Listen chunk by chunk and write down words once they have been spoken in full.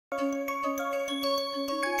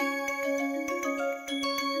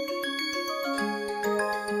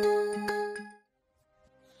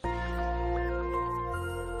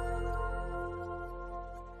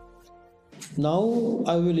Now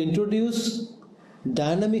I will introduce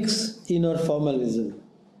dynamics in our formalism.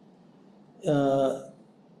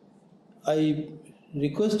 I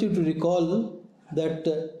request you to recall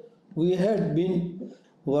that we had been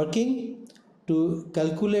working to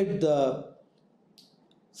calculate the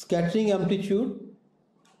scattering amplitude,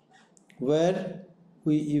 where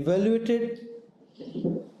we evaluated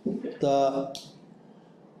the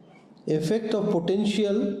effect of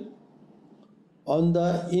potential on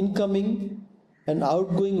the incoming and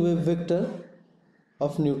outgoing wave vector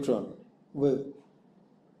of neutron wave.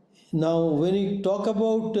 Now when we talk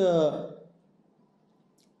about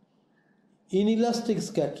inelastic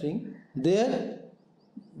scattering, there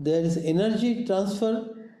is energy transfer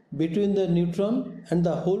between the neutron and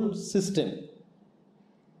the whole system,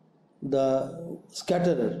 the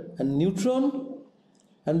scatterer, and neutron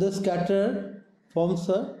and the scatterer forms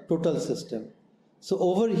a total system. So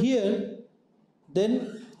over here,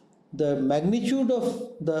 then the magnitude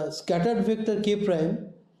of the scattered vector k prime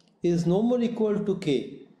is no more equal to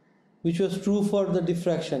k, which was true for the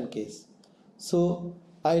diffraction case. So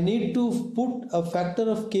I need to put a factor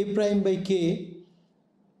of k prime by k,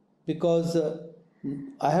 because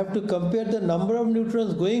I have to compare the number of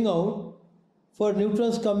neutrons going out for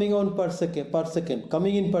neutrons coming on per second,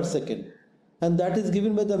 coming in per second, and that is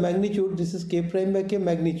given by the magnitude. This is k prime by k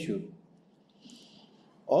magnitude.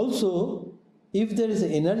 Also, if there is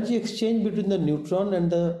energy exchange between the neutron and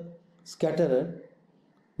the scatterer,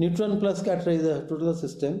 neutron plus scatterer is a total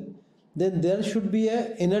system, then there should be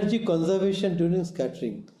a energy conservation during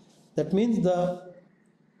scattering. That means the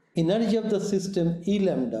energy of the system E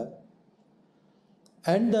lambda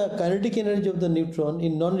and the kinetic energy of the neutron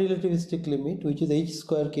in non-relativistic limit, which is h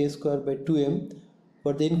square k square by 2m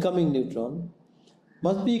for the incoming neutron,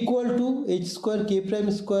 must be equal to h square k prime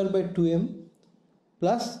square by 2m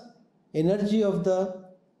plus energy of the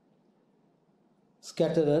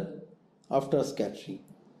scatterer after scattering,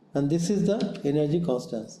 and this is the energy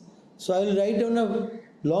constants. So I will write down a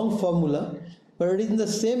long formula, but it is in the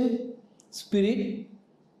same spirit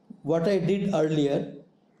what I did earlier.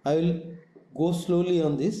 I will go slowly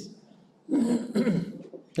on this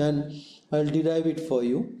and I will derive it for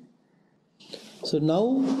you. So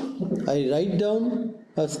now I write down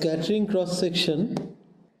a scattering cross section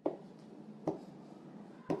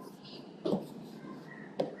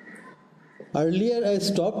Earlier I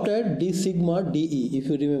stopped at d sigma dE. If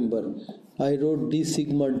you remember, I wrote d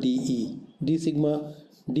sigma dE, d sigma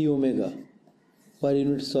d omega per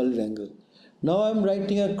unit solid angle. Now I am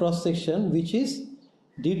writing a cross section which is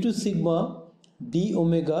d2 sigma d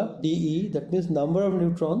omega dE, that means number of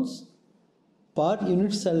neutrons per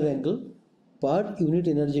unit solid angle per unit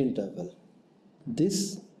energy interval.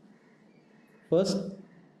 This first,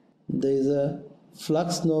 there is a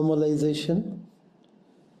flux normalization.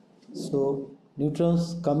 So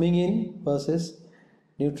neutrons coming in versus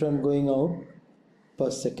neutron going out per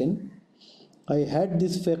second. I had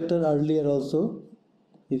this factor earlier also,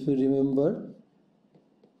 if you remember,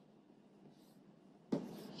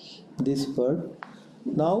 this part.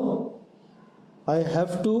 Now I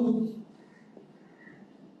have to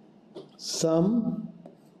sum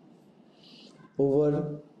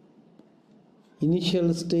over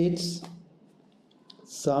initial states,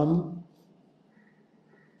 sum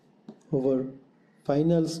over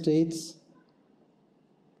final states,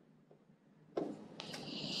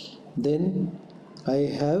 then I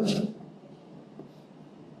have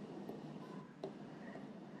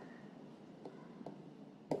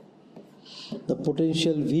the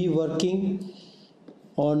potential V working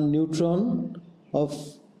on neutron of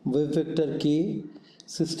wave vector k,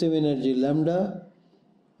 system energy lambda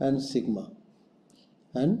and sigma,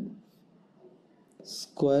 and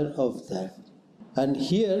square of that. And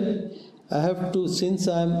here I have to, since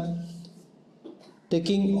I am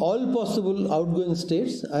taking all possible outgoing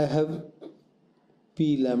states, I have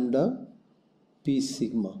P lambda, P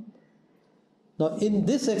sigma. Now in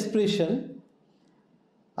this expression,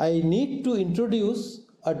 I need to introduce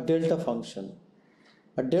a delta function.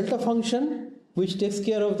 A delta function which takes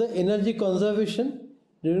care of the energy conservation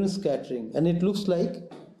during scattering. And it looks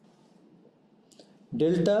like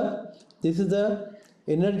delta, this is the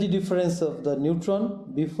energy difference of the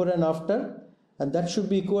neutron before and after, and that should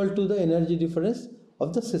be equal to the energy difference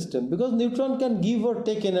of the system, because neutron can give or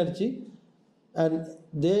take energy and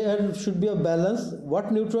there should be a balance.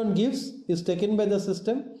 What neutron gives is taken by the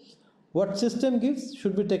system, what system gives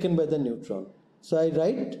should be taken by the neutron. So I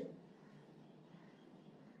write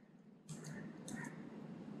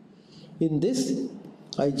in this,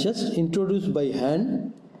 I just introduce by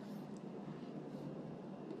hand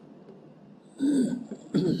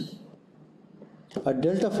a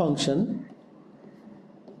delta function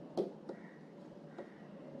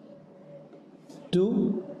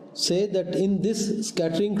to say that in this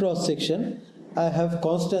scattering cross section I have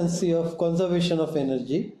constancy of conservation of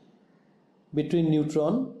energy between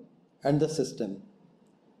neutron and the system.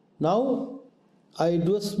 Now I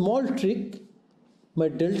do a small trick. My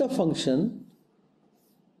delta function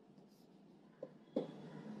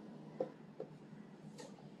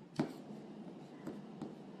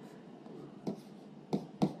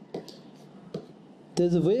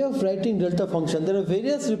there's a way of writing delta function. There are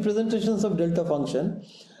various representations of delta function.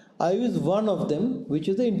 I use one of them, which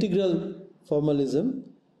is the integral formalism,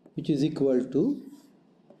 which is equal to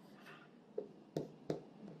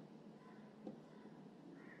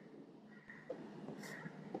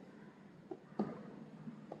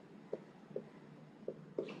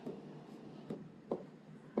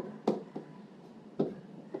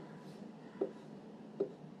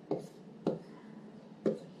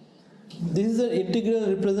this is an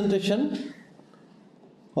integral representation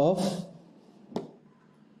of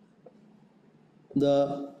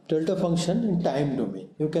the delta function in time domain.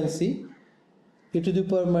 You can see e to the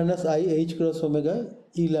power minus I h cross omega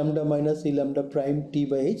e lambda minus e lambda prime t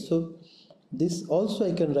by h. So this also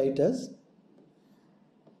I can write as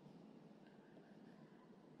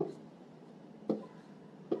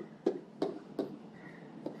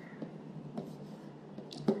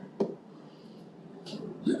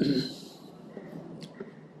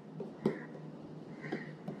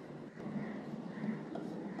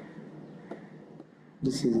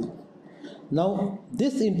this is it. Now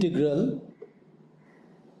this integral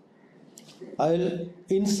I will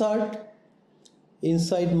insert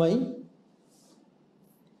inside my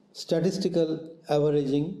statistical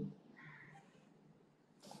averaging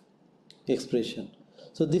expression.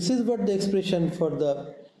 So this is what the expression for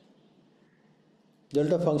the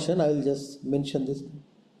delta function. I will just mention this.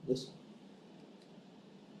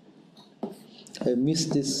 I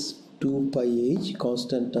missed this 2 pi h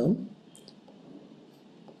constant term.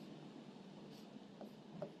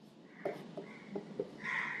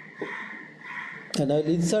 And I will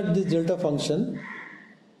insert this delta function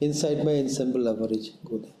inside my ensemble average.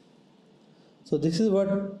 Go there. So this is what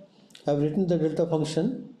I have written the delta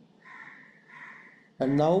function,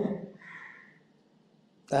 and now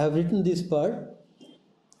I have written this part.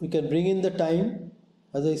 We can bring in the time,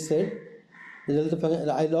 as I said, the delta function.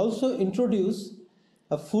 I will also introduce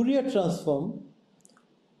a Fourier transform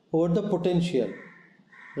over the potential.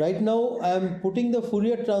 Right now I am putting the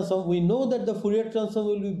Fourier transform. We know that the Fourier transform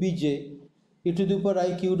will be Bj e to the power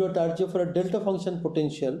I q dot rj for a delta function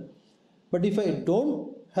potential. But if I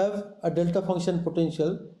don't have a delta function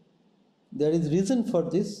potential, there is reason for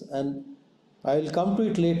this and I will come to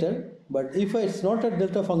it later. But if it's not a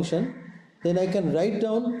delta function, then I can write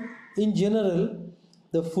down in general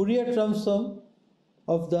the Fourier transform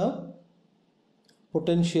of the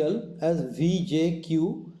potential as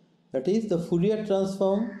Vjq, that is the Fourier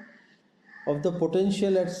transform of the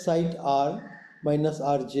potential at site r minus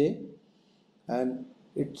rj, and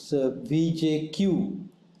it's Vjq,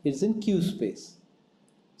 it's in q space.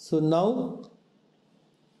 So now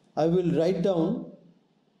I will write down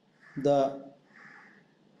the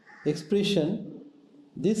expression,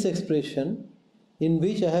 this expression, in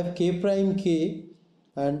which I have k prime k,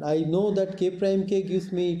 and I know that k prime k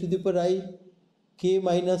gives me e to the power I k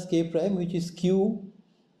minus k prime, which is q,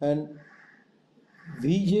 and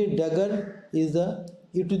Vj dagger is the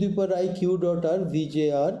e to the power I q dot r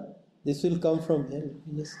Vjr. This will come from here. Let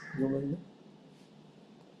me just go by now.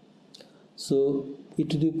 So e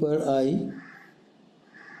to the power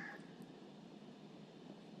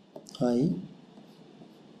I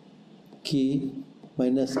k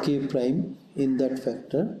minus k prime in that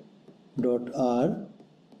factor dot r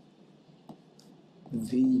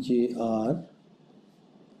Vjr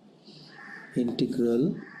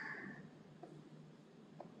integral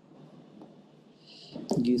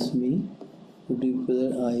gives me to the power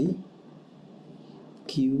I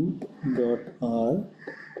q dot r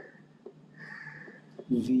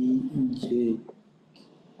Vjq.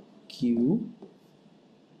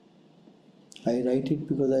 I write it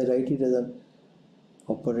because I write it as an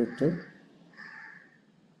operator.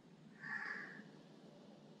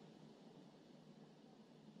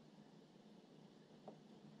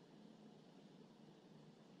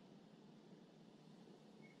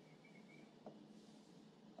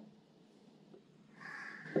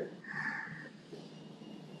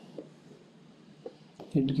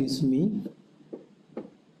 It gives me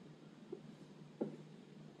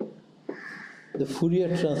the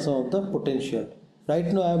Fourier transform of the potential. Right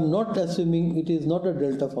now I am not assuming it is not a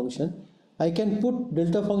delta function. I can put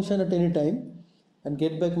delta function at any time and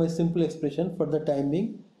get back my simple expression. For the time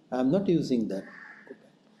being I am not using that.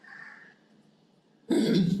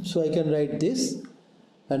 So I can write this,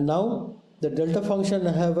 and now the delta function,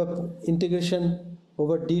 I have a integration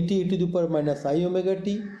over dt e to the power minus I omega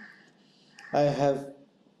t. I have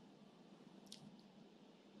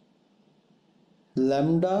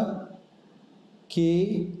lambda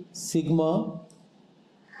k sigma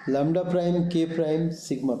lambda prime k prime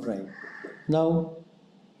sigma prime. Now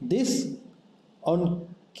this on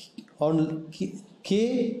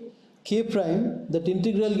k prime, that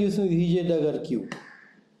integral gives me Vj dagger q.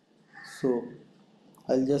 So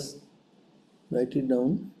I'll just write it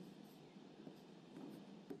down.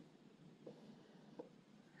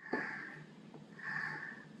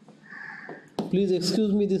 Please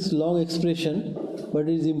excuse me this long expression, but it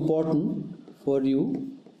is important for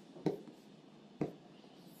you.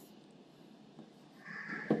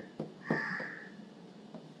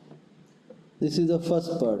 This is the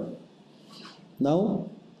first part. Now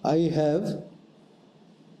I have,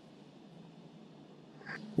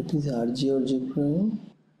 it is Rg or J prime.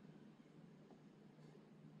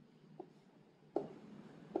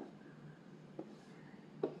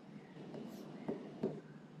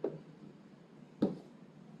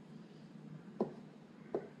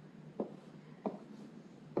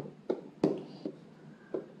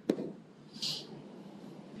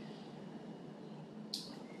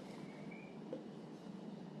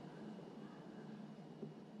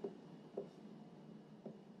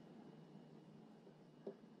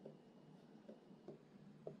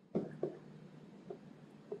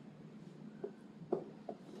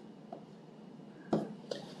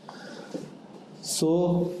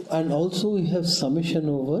 So, and also we have summation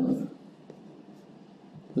over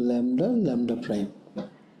lambda prime.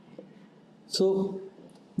 So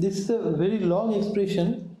this is a very long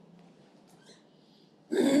expression.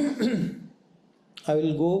 I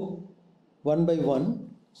will go one by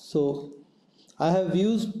one. So I have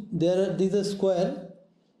used, this is a square,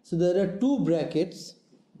 so there are two brackets.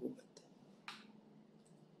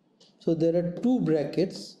 So there are two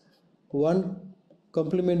brackets, one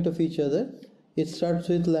complement of each other. It starts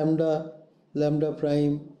with lambda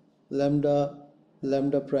prime,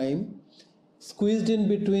 lambda prime, squeezed in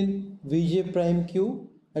between Vj prime q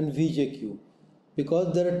and Vj q,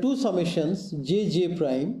 because there are two summations J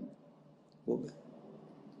prime.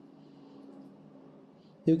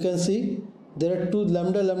 You can see there are two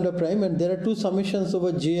lambda prime, and there are two summations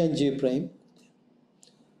over J and J prime.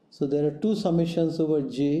 So there are two summations over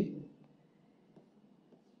J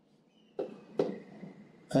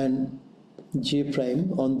and J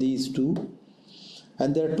prime on these two,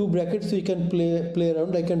 and there are two brackets, so you can play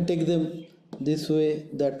around. I can take them this way,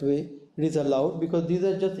 that way. It is allowed because these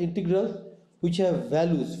are just integrals which have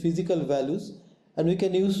values, physical values, and we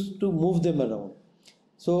can use to move them around.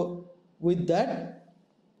 So with that,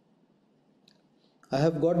 I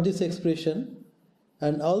have got this expression,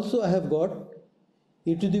 and also I have got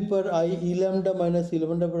e to the power I e lambda minus e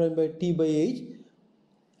lambda prime by t by h,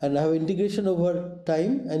 and I have integration over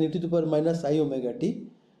time and e to the power minus I omega t.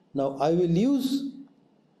 Now I will use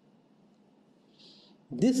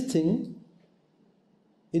this thing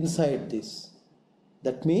inside this.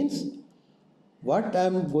 That means what I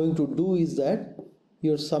am going to do is that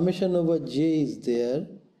your summation over j is there,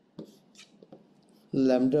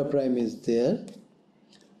 lambda prime is there.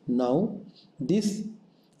 Now this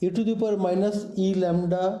e to the power minus e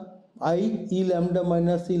lambda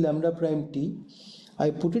minus e lambda prime t, I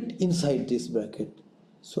put it inside this bracket.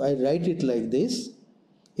 So I write it like this,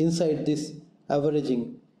 inside this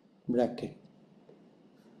averaging bracket.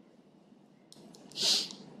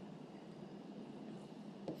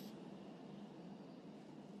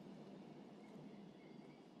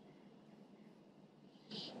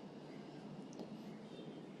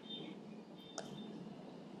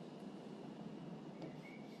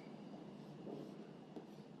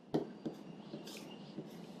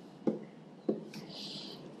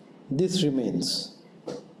 This remains.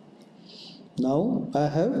 Now I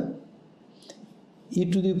have e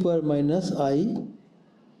to the power minus I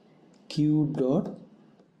q dot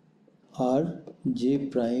r j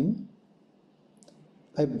prime.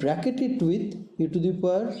 I bracket it with e to the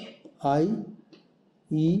power I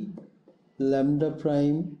e lambda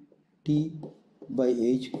prime t by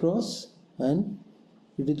h cross and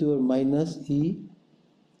e to the power minus e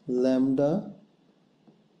lambda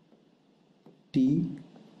t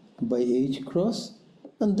by h cross,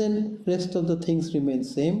 and then rest of the things remain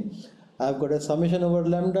same. I have got a summation over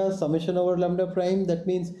lambda prime, that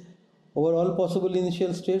means over all possible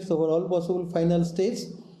initial states, over all possible final states.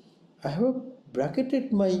 I have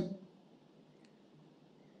bracketed my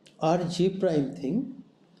rj prime thing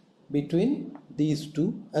between these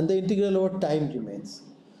two, and the integral over time remains.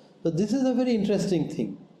 So this is a very interesting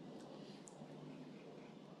thing.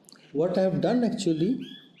 What I have done actually,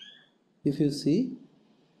 if you see,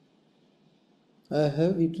 I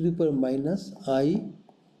have e to the power minus I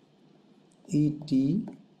e t,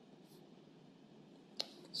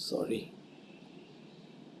 sorry,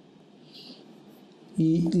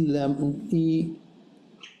 e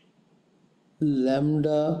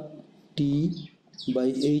lambda t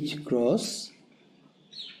by h cross,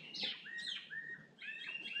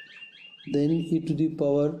 then e to the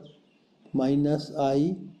power minus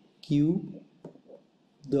I q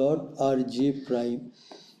dot rj prime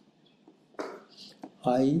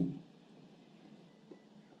I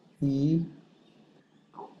e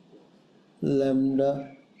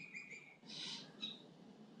lambda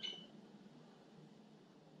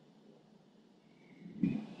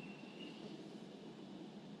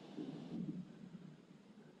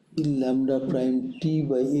lambda prime t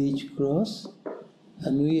by h cross,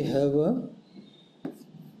 and we have a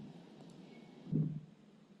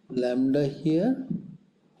lambda here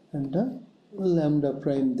and a lambda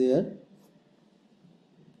prime there.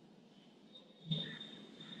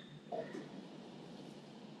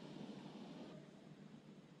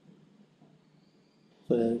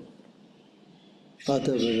 So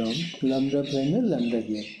other way around, lambda prime and lambda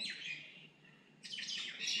here.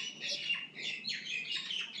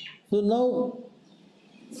 So now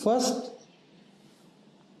first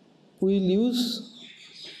we'll use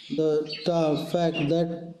the fact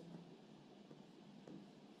that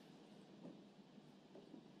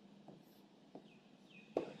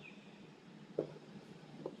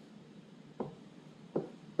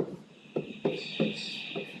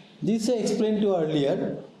this I explained to you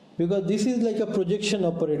earlier, because this is like a projection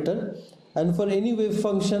operator, and for any wave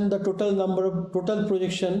function the total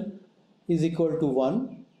projection is equal to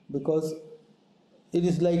 1, because it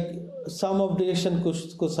is like sum of direction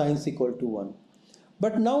cosines equal to 1.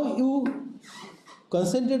 But now you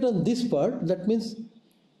concentrate on this part, that means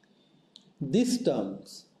these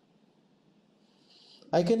terms.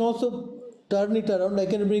 I can also turn it around, I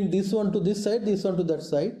can bring this one to this side, this one to that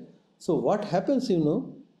side. So what happens, you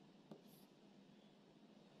know,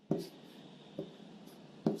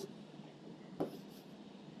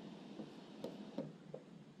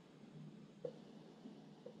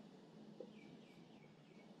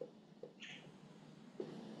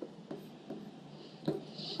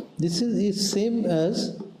 this is same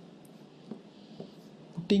as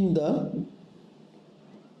putting the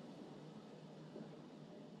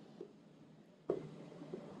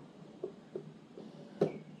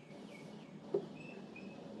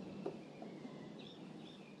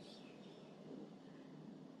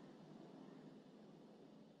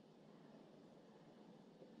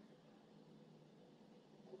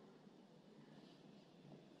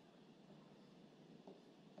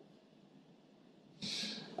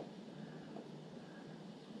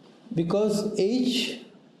because H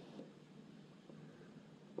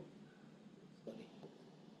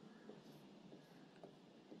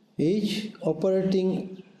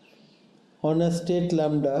operating on a state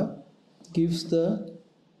lambda gives the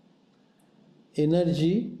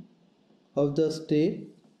energy of the state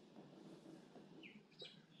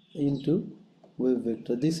into wave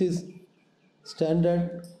vector. This is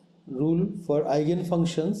standard rule for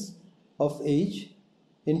eigenfunctions of H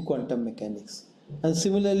in quantum mechanics. And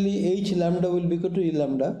similarly, H lambda will be equal to E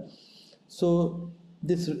lambda. So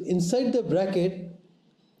this inside the bracket,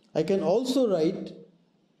 I can also write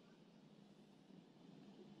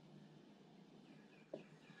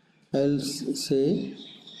I'll say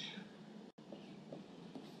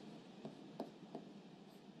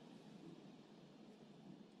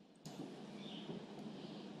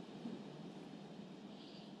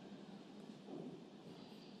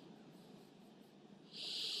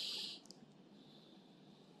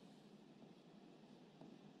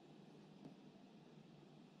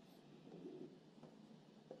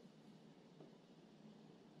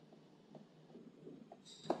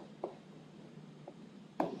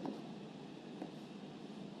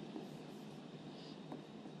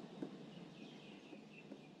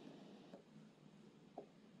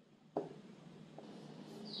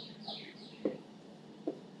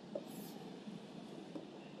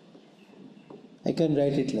I can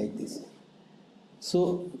write it like this.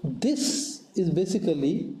 So this is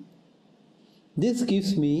basically, this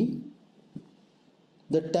gives me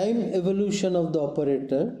the time evolution of the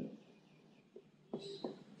operator.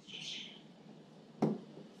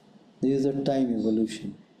 This is the time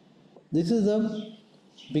evolution. This is the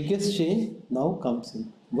biggest change now comes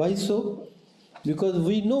in. Why so? Because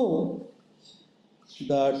we know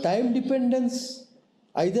the time dependence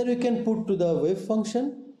either we can put to the wave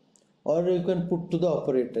function or you can put to the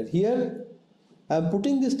operator. Here I am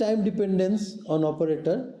putting this time dependence on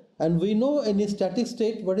operator, and we know in a static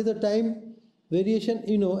state what is the time variation.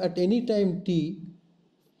 At any time t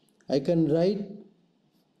I can write,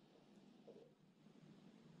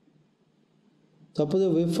 suppose the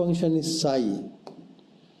wave function is psi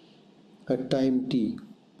at time t,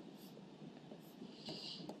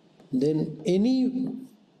 then any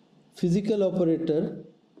physical operator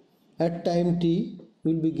at time t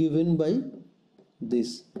will be given by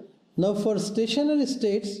this. Now for stationary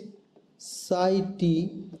states, psi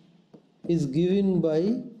t is given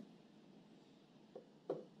by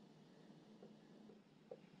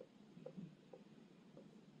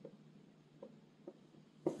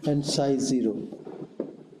and psi 0.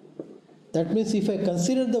 That means if I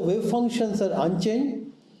consider the wave functions are unchanged,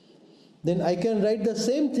 then I can write the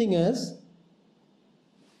same thing as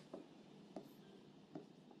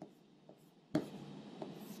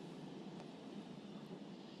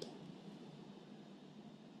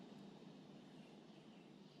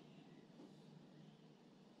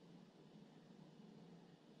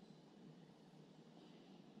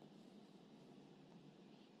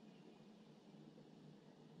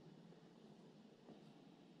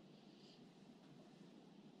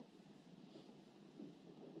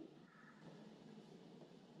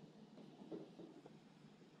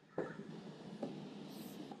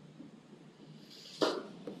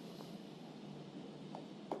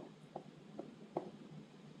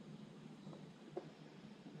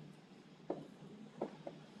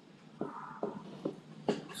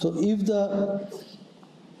so if the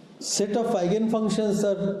set of eigenfunctions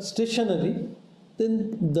are stationary,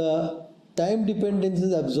 then the time dependence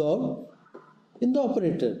is absorbed in the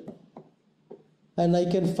operator, and I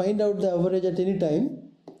can find out the average at any time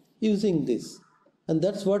using this, and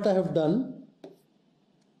that's what I have done.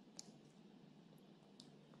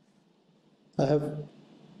 I have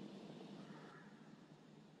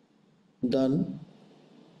done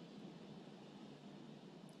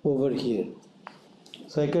over here.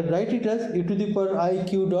 So I can write it as e to the power I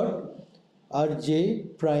q dot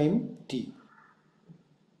rj prime t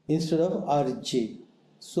instead of rj.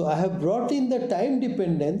 So I have brought in the time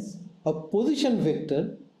dependence of position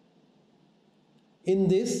vector in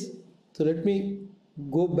this. So let me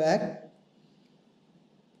go back.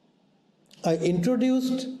 I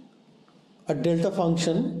introduced a delta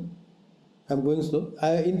function. I'm going slow.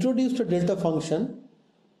 I introduced a delta function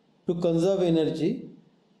to conserve energy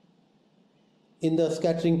in the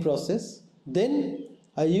scattering process. Then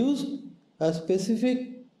I used a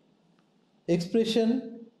specific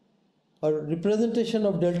expression or representation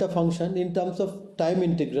of delta function in terms of time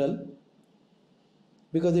integral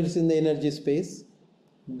because it's in the energy space.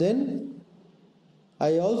 Then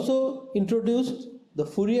I also introduced the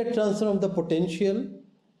Fourier transform of the potential.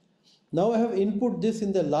 Now I have input this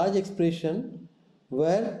in the large expression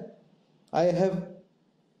where I have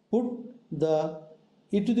put the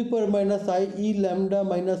e to the power minus I e lambda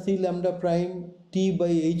minus e lambda prime t by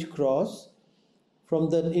h cross from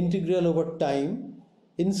the integral over time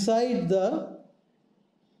inside the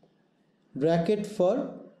bracket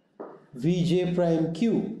for vj prime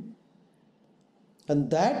q,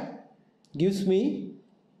 and that gives me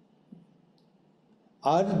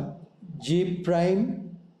rj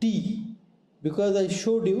prime t, because I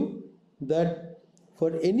showed you that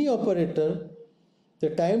for any operator the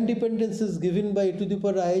time dependence is given by e to the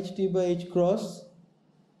power IH t by h cross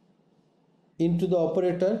into the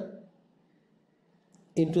operator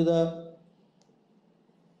into the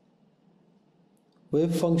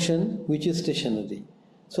wave function which is stationary.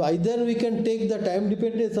 So either we can take the time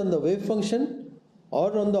dependence on the wave function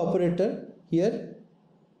or on the operator. Here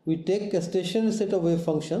we take a stationary set of wave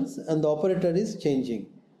functions and the operator is changing,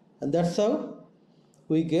 and that's how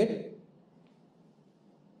we get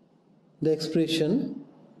the expression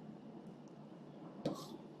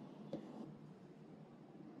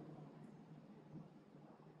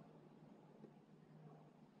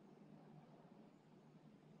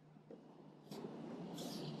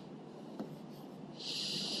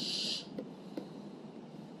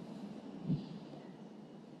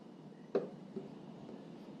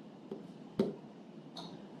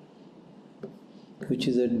which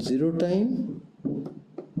is at 0 time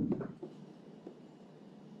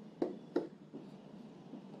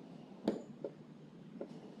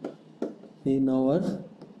in our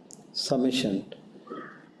summation,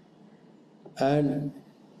 and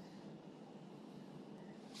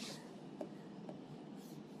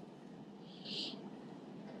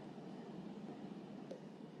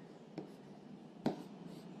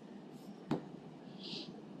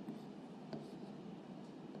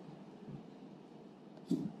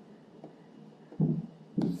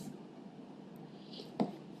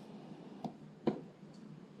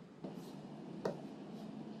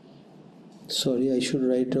Sorry, I should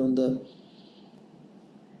write down the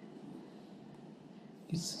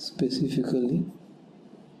specifically.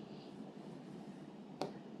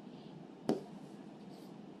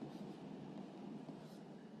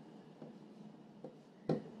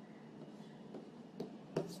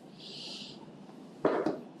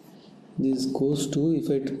 This goes to,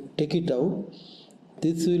 if I take it out,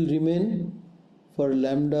 this will remain for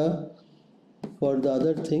lambda for the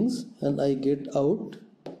other things, and I get out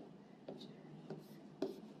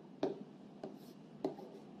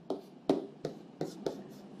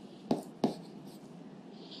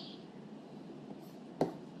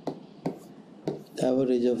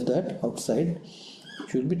average of that outside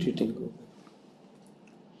should be treating group.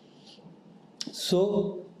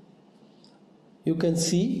 So you can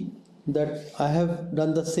see that I have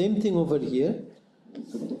done the same thing over here.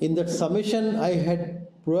 In that summation I had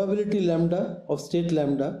probability lambda of state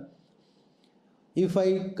lambda. If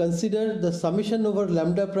I consider the summation over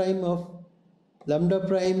lambda prime of lambda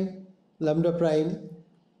prime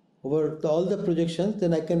over all the projections,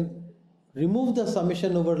 then I can remove the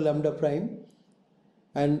summation over lambda prime,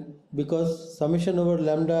 and because summation over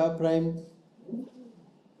lambda prime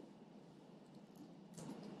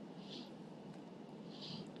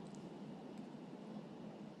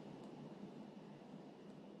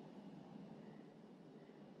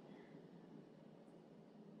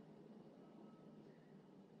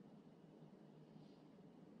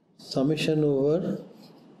summation over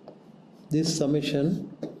this summation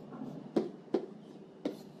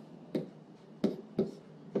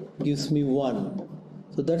gives me 1.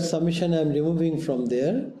 So that summation I am removing from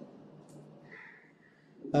there.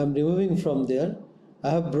 I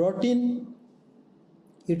have brought in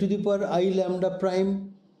e to the power I lambda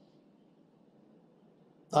prime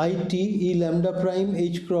it e lambda prime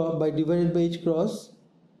h cross by divided by h cross,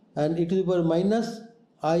 and e to the power minus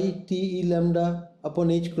it e lambda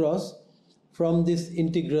upon h cross from this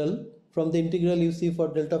integral, from the integral you see for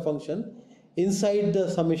delta function inside the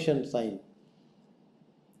summation sign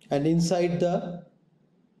and inside the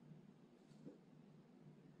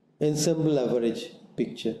ensemble average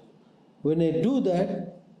picture. When I do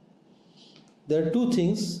that, there are two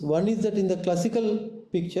things. One is that in the classical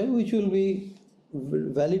picture, which will be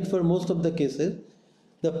valid for most of the cases,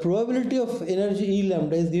 the probability of energy E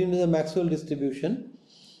lambda is given to the Maxwell distribution,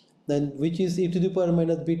 then which is e to the power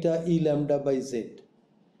minus beta E lambda by z.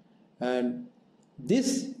 And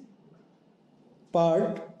this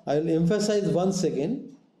part I will emphasize once again.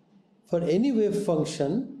 For any wave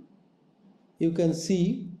function, you can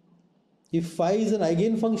see if phi is an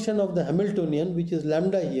eigenfunction of the Hamiltonian, which is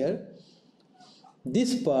lambda here,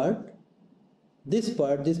 this part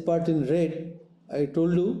in red, I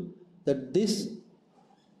told you that this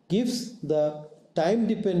gives the time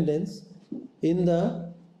dependence in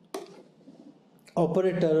the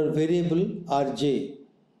operator or variable Rj.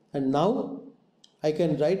 And now I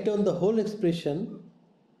can write down the whole expression.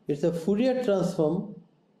 It's a Fourier transform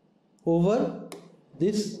over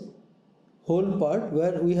this whole part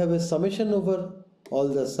where we have a summation over all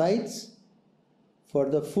the sites for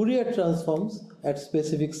the Fourier transforms at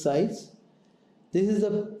specific sites. This is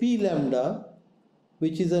the P lambda,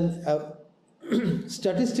 which is a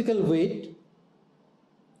statistical weight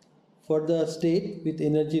for the state with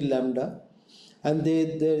energy lambda, and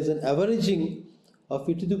there is an averaging of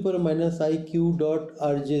e to the power minus iq dot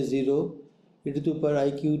rj0 e to the power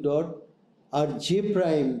iq dot rj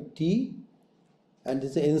prime t, and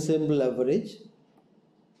this is the ensemble average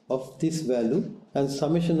of this value and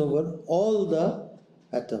summation over all the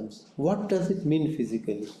atoms. What does it mean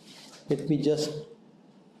physically? Let me just,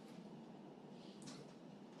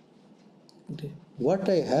 what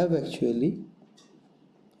I have actually,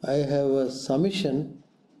 I have a summation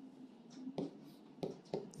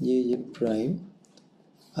jj prime.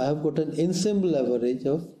 I have got an ensemble average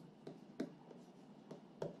of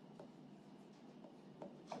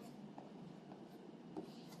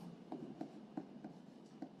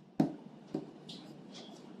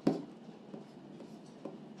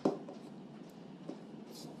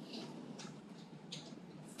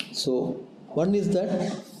so one is that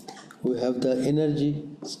we have the energy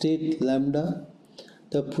state lambda,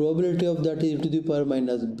 the probability of that is e to the power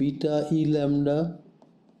minus beta E lambda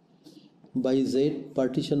by z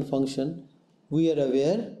partition function. We are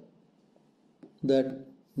aware that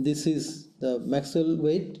this is the Maxwellian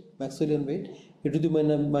weight e to the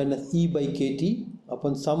minus E by kt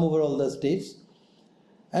upon sum over all the states,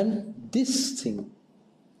 and this thing,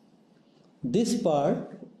 this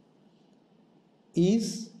part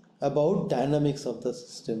is about dynamics of the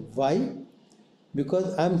system. Why?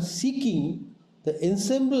 Because I am seeking the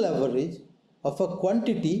ensemble average of a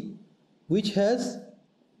quantity which has,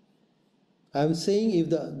 I am saying, if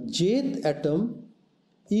the jth atom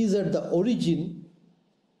is at the origin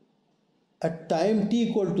at time t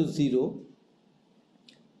equal to 0,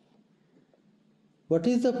 what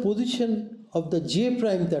is the position of the j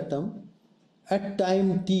prime atom at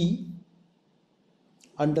time t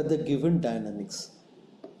under the given dynamics?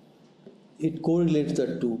 It correlates the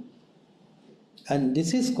two, and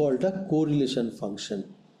this is called a correlation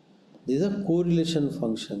function. This is a correlation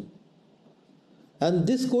function, and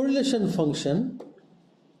this correlation function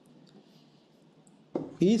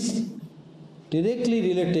is directly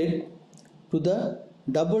related to the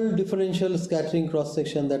double differential scattering cross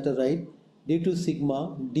section that I write d2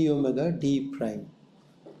 sigma d omega d prime.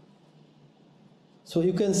 So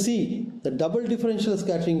you can see the double differential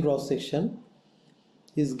scattering cross section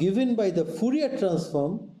is given by the Fourier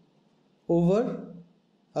transform over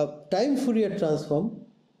a time Fourier transform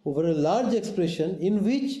over a large expression in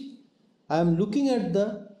which I am looking at the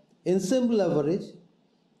ensemble average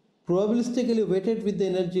probabilistically weighted with the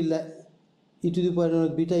energy e to the power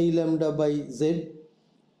of beta e lambda by z.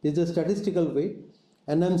 This is the statistical weight,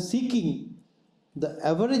 and I am seeking the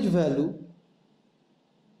average value,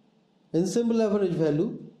 ensemble average value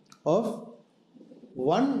of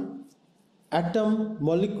one atom,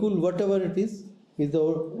 molecule, whatever it is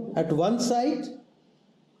at one site,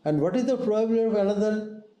 and what is the probability of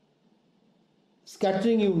another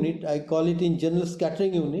scattering unit, I call it in general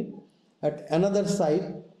scattering unit, at another site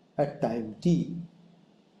at time t.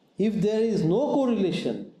 If there is no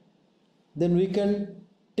correlation, then we can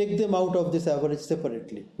take them out of this average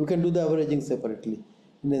separately. We can do the averaging separately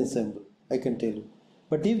in ensemble, I can tell you.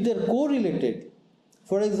 But if they are correlated,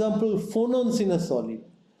 for example, phonons in a solid,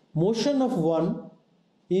 motion of one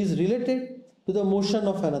is related to the motion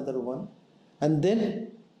of another one, and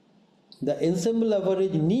then the ensemble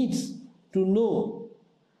average needs to know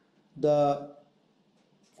the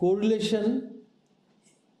correlation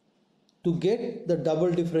to get the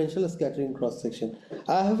double differential scattering cross section.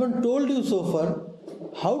 I haven't told you so far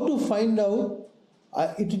how to find out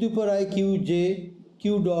e to the power I q j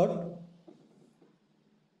q dot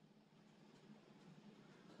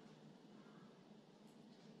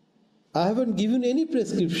I haven't given any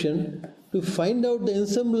prescription to find out the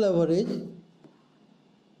ensemble average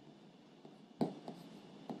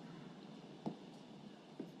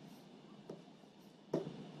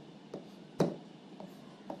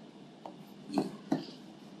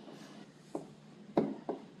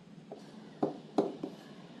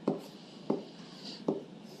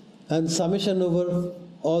and summation over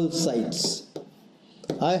all sites.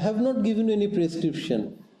 I have not given any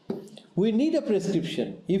prescription. We need a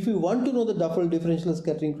prescription. If we want to know the double differential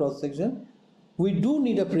scattering cross section, we do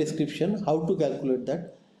need a prescription how to calculate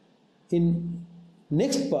that. In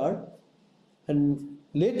next part and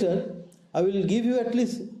later, I will give you at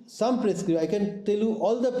least some prescription. I can tell you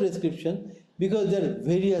all the prescription because there are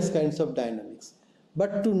various kinds of dynamics.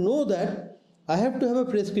 But to know that, I have to have a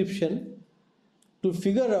prescription to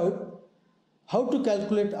figure out how to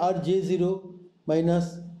calculate Rj0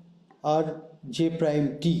 minus Rj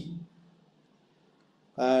prime t.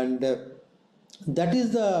 And that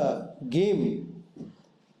is the game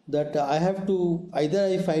that I have to, either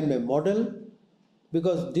I find my model,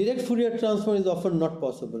 because direct Fourier transform is often not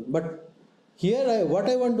possible. But here what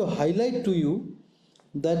I want to highlight to you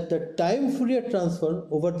that the time Fourier transform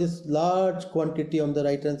over this large quantity on the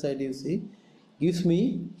right hand side you see gives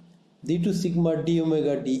me d2 sigma d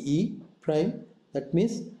omega de prime. That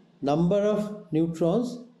means number of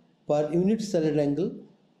neutrons per unit solid angle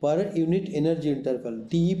per unit energy interval,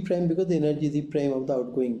 de prime because the energy is E prime of the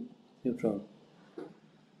outgoing neutron.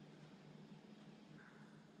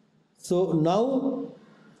 So now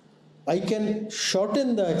I can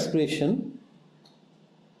shorten the expression,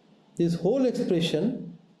 this whole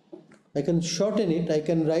expression I can shorten it. I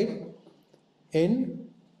can write n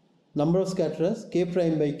number of scatterers k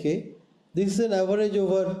prime by k. This is an average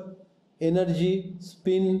over energy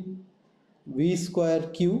spin v square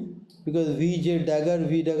q, because Vj dagger,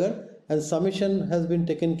 V dagger, and summation has been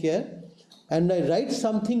taken care, and I write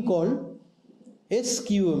something called SQ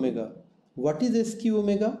omega. What is SQ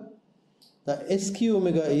omega? The SQ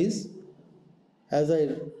omega is, as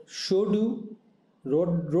I showed you,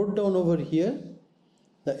 wrote down over here,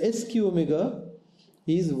 the SQ omega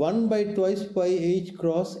is 1 by twice pi h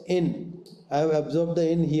cross n. I have absorbed the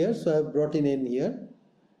n here, so I have brought in n here.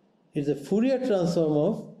 It's a Fourier transform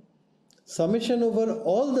of summation over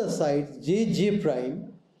all the sides j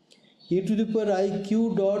prime e to the power I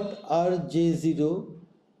q dot rj0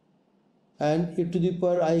 and e to the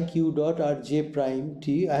power I q dot rj prime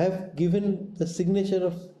t. I have given the signature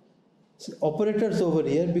of operators over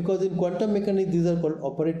here, because in quantum mechanics these are called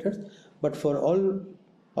operators, but for all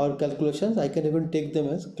our calculations I can even take them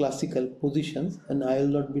as classical positions, and I will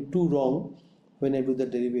not be too wrong when I do the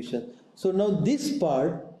derivation. So now this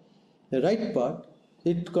part, the right part,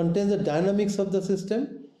 it contains the dynamics of the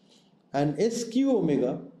system, and SQ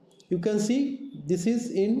omega, you can see this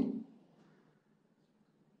is in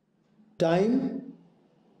time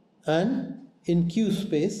and in Q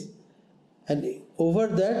space, and over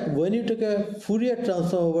that when you take a Fourier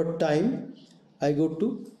transform over time, I go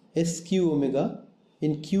to SQ omega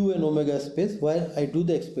in Q and omega space where I do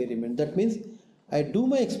the experiment. That means I do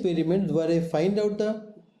my experiments where I find out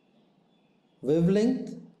the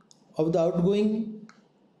wavelength of the outgoing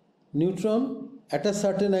neutron at a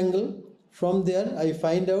certain angle. From there I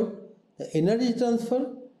find out the energy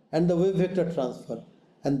transfer and the wave vector transfer,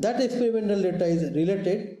 and that experimental data is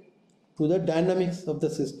related to the dynamics of the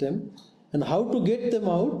system, and how to get them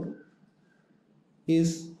out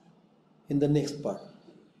is in the next part.